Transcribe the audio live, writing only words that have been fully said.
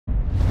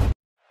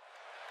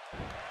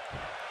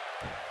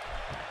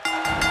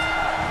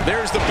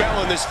There's the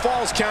bell in this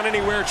Falls Count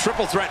Anywhere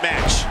triple threat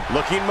match.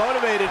 Looking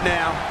motivated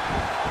now.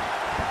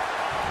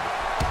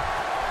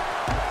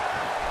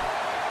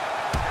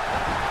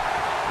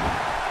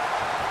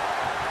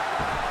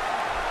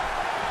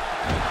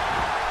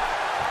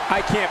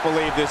 I can't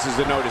believe this is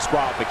a no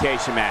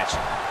disqualification match.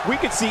 We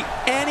could see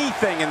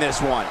anything in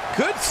this one.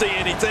 Could see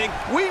anything.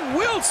 We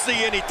will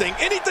see anything.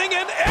 Anything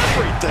and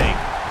everything.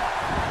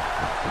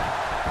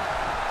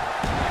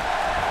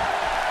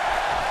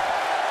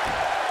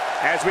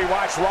 As we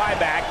watch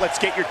Ryback, let's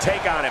get your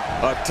take on him.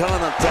 A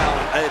ton of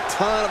talent, a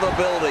ton of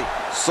ability.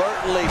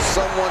 Certainly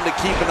someone to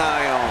keep an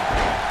eye on.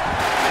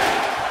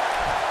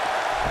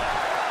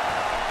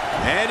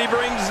 And he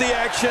brings the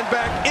action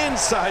back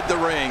inside the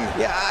ring.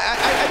 Yeah,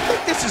 I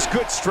think this is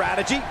good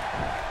strategy.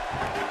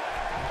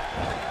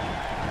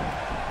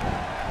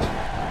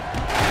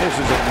 This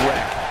is a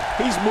wreck.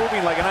 He's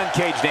moving like an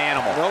uncaged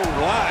animal. No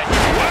lie,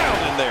 he's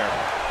wild in there.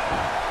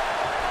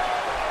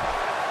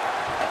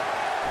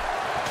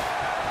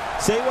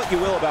 Say what you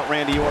will about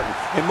Randy Orton,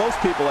 and most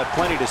people have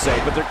plenty to say,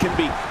 but there can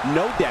be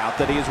no doubt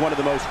that he is one of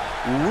the most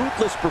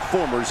ruthless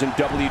performers in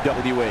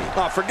WWE.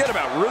 Oh, forget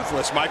about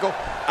ruthless, Michael.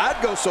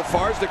 I'd go so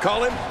far as to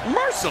call him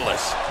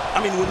merciless. I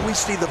mean, when we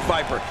see the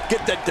Viper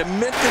get that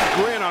demented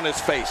grin on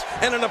his face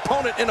and an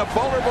opponent in a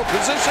vulnerable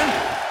position,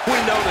 we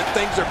know that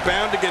things are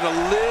bound to get a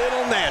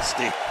little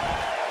nasty.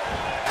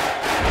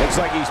 Looks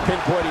like he's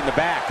pinpointing the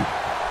back.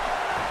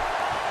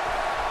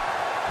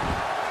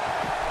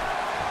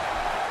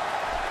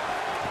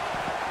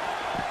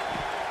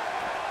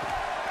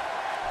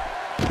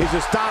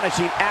 His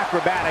astonishing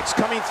acrobatics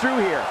coming through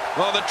here.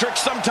 Well, the trick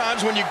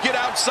sometimes when you get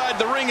outside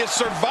the ring is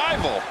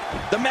survival.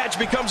 The match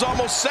becomes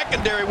almost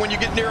secondary when you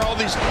get near all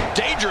these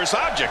dangerous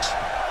objects.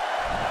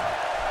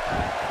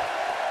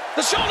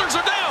 The shoulders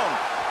are down.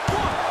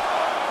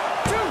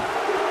 1, 2.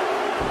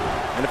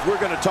 And if we're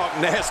going to talk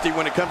nasty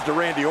when it comes to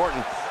Randy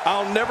Orton,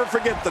 I'll never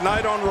forget the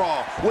night on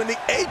Raw when the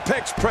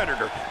Apex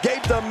Predator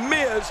gave The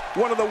Miz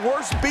one of the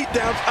worst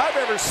beatdowns I've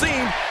ever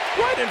seen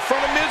right in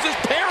front of Miz's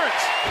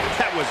parents.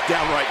 That was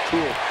downright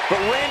cruel, but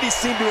Randy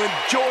seemed to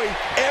enjoy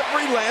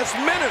every last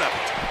minute of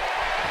it.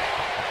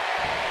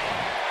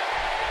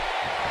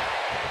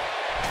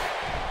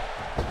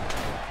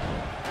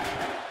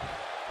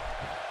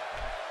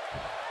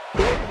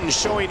 Orton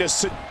showing a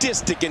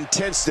sadistic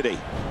intensity.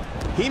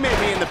 He may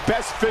be in the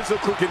best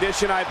physical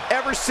condition I've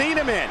ever seen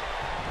him in.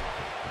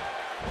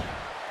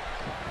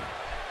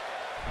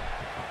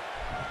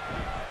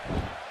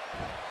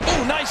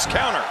 Oh, nice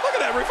counter. Look at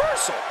that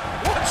reversal.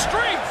 What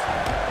strength.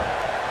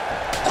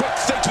 Quick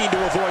thinking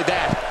to avoid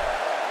that.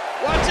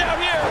 Watch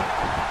out here.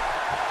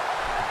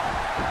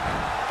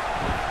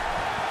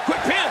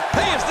 Quick pin.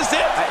 Hey, is this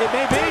it? It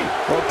may be.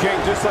 Okay,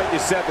 just like you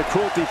said, the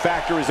cruelty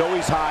factor is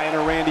always high in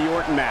a Randy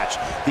Orton match.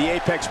 The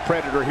Apex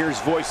Predator hears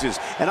voices,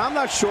 and I'm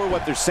not sure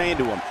what they're saying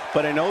to him,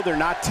 but I know they're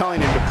not telling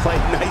him to play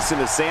nice in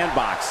the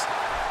sandbox.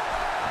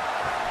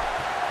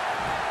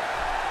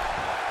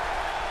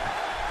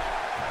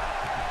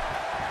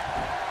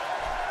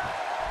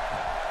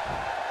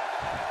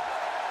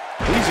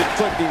 He's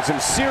inflicting some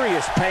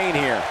serious pain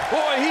here.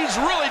 Boy, he's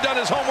really done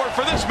his homework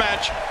for this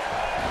match.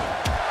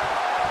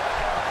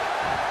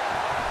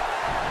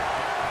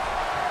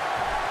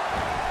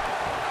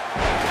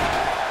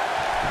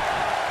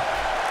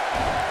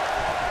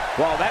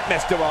 Well, that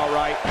messed him all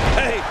right.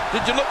 Hey,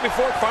 did you look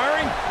before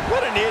firing?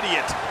 What an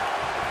idiot.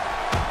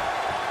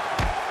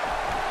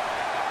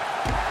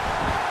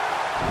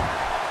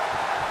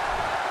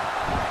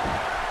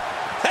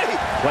 Hey,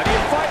 plenty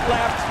of fight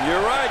left.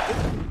 You're right.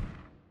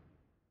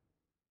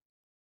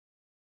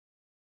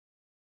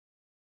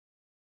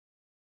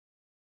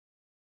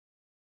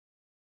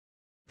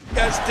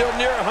 Guy's still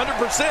near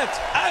 100%.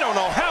 I don't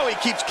know how he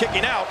keeps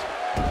kicking out.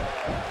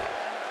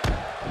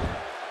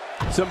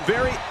 Some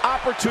very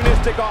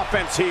opportunistic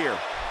offense here.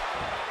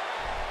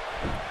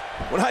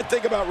 When I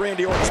think about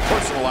Randy Orton's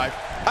personal life,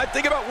 I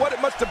think about what it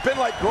must have been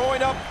like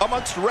growing up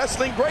amongst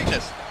wrestling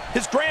greatness.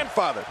 His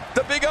grandfather,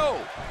 the Big O.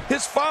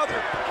 His father,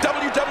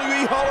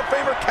 WWE Hall of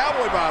Famer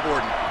Cowboy Bob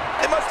Orton.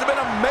 It must have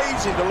been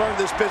amazing to learn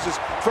this business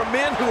from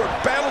men who are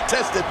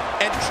battle-tested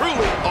and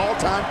truly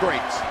all-time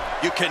greats.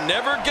 You can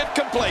never get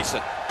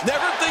complacent.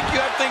 Never think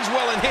you have things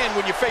well in hand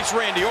when you face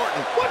Randy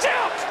Orton. Watch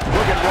out!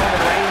 Look at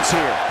Roman Reigns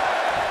here.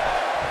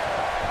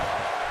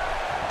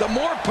 The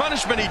more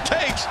punishment he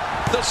takes,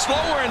 the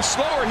slower and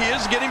slower he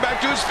is getting back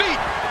to his feet.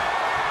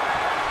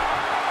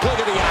 Look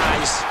at the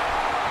eyes.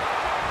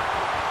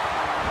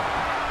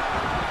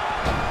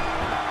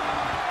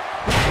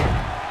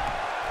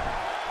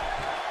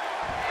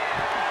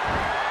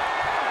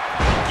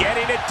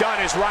 Getting it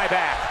done is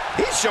Ryback.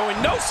 He's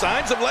showing no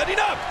signs of letting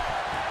up.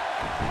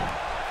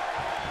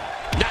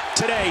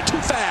 Today, too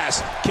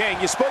fast.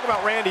 King, you spoke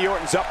about Randy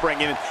Orton's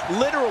upbringing and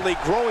literally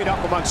growing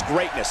up amongst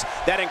greatness.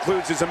 That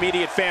includes his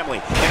immediate family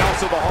and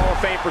also the Hall of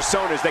Fame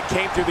personas that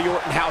came through the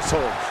Orton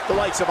household. The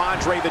likes of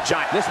Andre the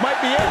Giant. This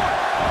might be it.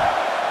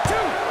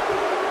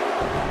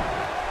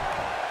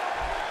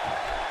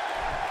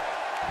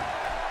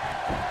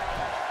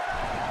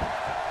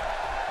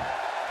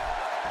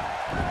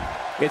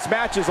 1, 2. It's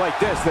matches like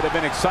this that have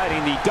been exciting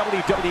the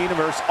WWE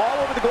Universe all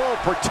over the globe,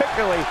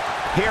 particularly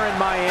here in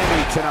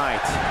Miami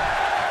tonight.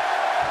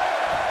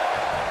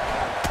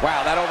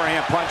 Wow, that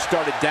overhand punch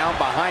started down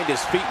behind his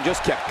feet and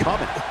just kept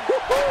coming.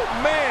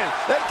 Man,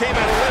 that came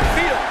out of left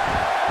field.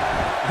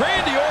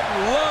 Randy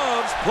Orton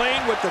loves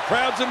playing with the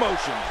crowd's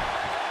emotions.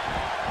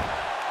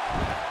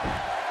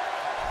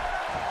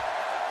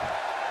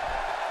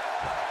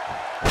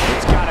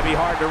 It's got to be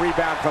hard to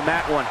rebound from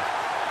that one.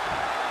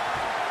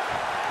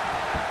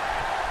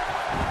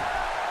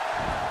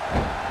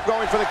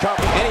 Going for the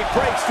cover, and he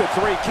breaks the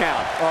 3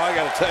 count. Oh, I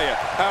got to tell you,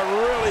 I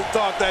really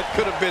thought that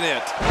could have been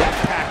it. That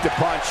packed a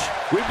punch.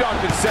 We've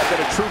often said that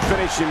a true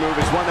finishing move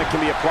is one that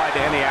can be applied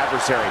to any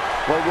adversary.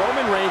 Well,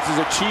 Roman Reigns has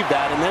achieved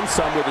that and then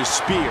some with his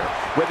spear.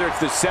 Whether it's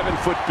the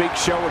 7-foot Big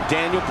Show or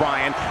Daniel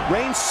Bryan,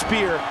 Reigns'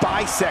 spear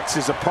bisects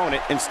his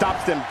opponent and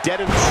stops them dead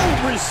in the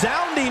water.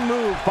 Resounding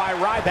move by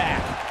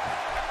Ryback.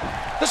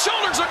 The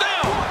shoulders are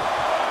down.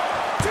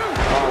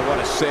 Oh, what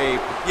a save.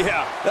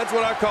 Yeah, that's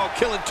what I call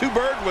killing 2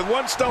 birds with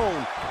 1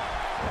 stone.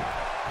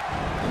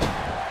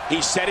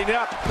 He's setting it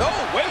up.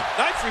 Oh, wait,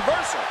 nice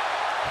reversal.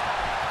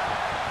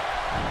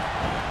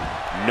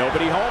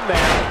 Nobody home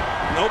there.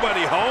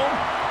 Nobody home?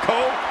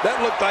 Cole, that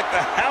looked like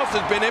the house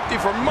has been empty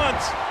for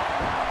months.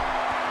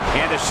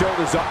 And the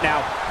shoulders up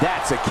now.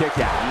 That's a kick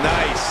out.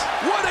 Nice.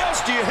 What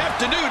else do you have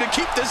to do to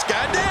keep this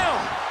guy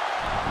down?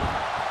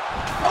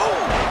 Oh,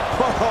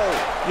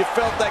 you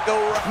felt that go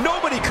right.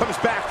 Nobody comes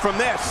back from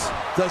this.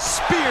 The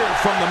spear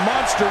from the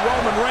monster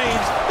Roman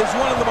Reigns is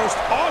one of the most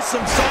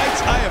awesome sights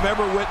I have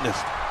ever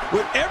witnessed.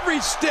 With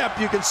every step,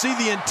 you can see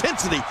the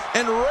intensity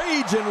and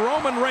rage in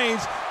Roman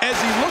Reigns as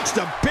he looks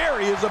to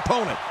bury his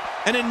opponent.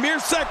 And in mere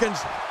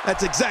seconds,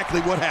 that's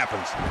exactly what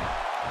happens.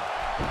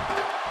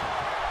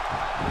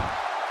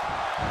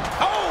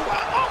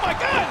 Oh my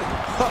God!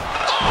 Oh,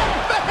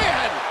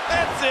 man!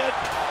 That's it.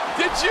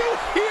 Did you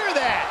hear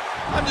that?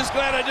 I'm just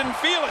glad I didn't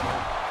feel it.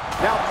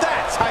 Now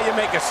that's how you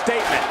make a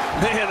statement.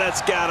 Man, that's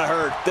gotta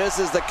hurt.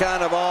 This is the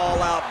kind of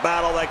all-out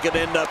battle that could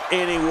end up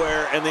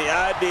anywhere, and the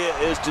idea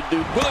is to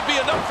do... Will it be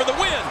enough for the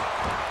win?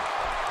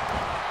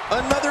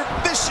 Another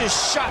vicious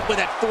shot with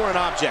that foreign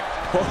object.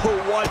 Oh,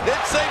 what?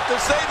 It's safe to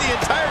say the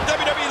entire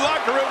WWE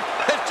locker room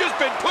has just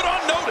been put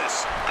on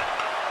notice.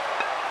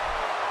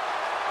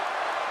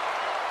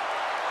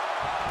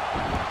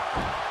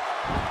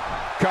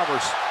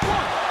 Covers. 1,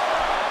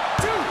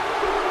 2,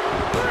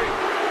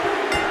 3.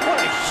 What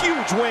a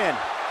huge win.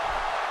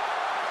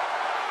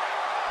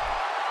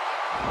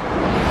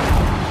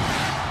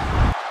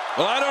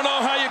 Well, I don't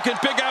know how you can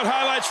pick out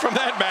highlights from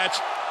that match.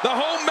 The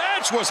whole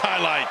match was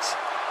highlights.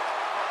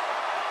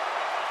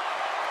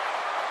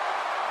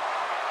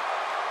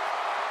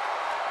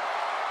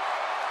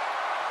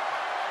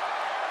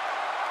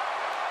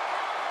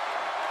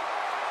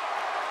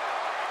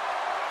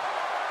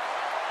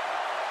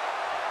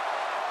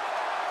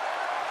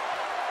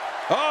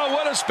 Oh,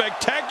 what a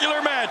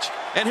spectacular match.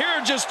 And here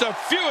are just a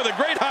few of the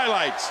great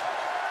highlights.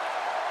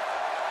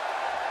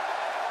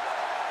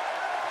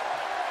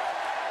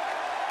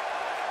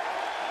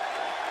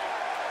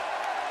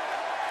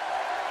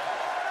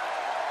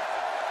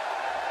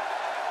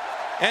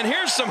 And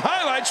here's some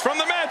highlights from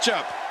the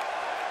matchup.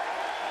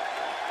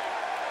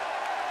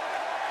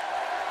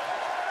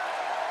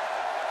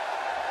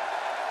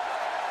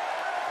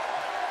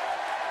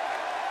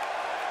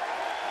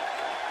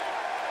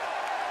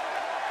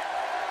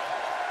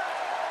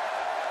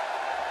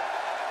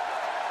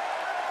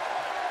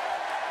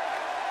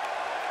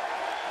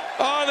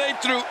 Oh, they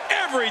threw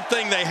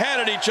everything they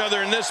had at each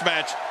other in this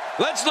match.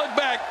 Let's look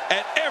back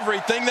at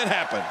everything that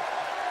happened.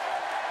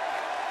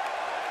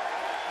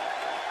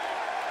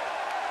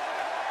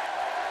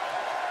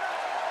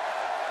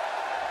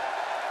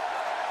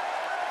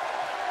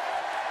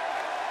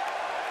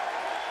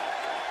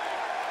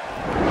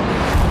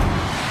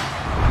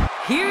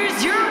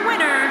 Here's your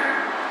winner,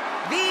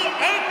 the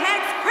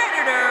Apex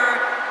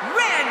Predator,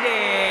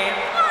 Randy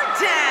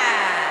Orton.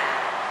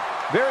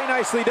 Very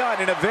nicely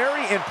done and a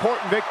very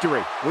important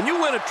victory. When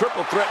you win a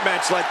triple threat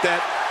match like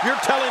that, you're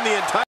telling the entire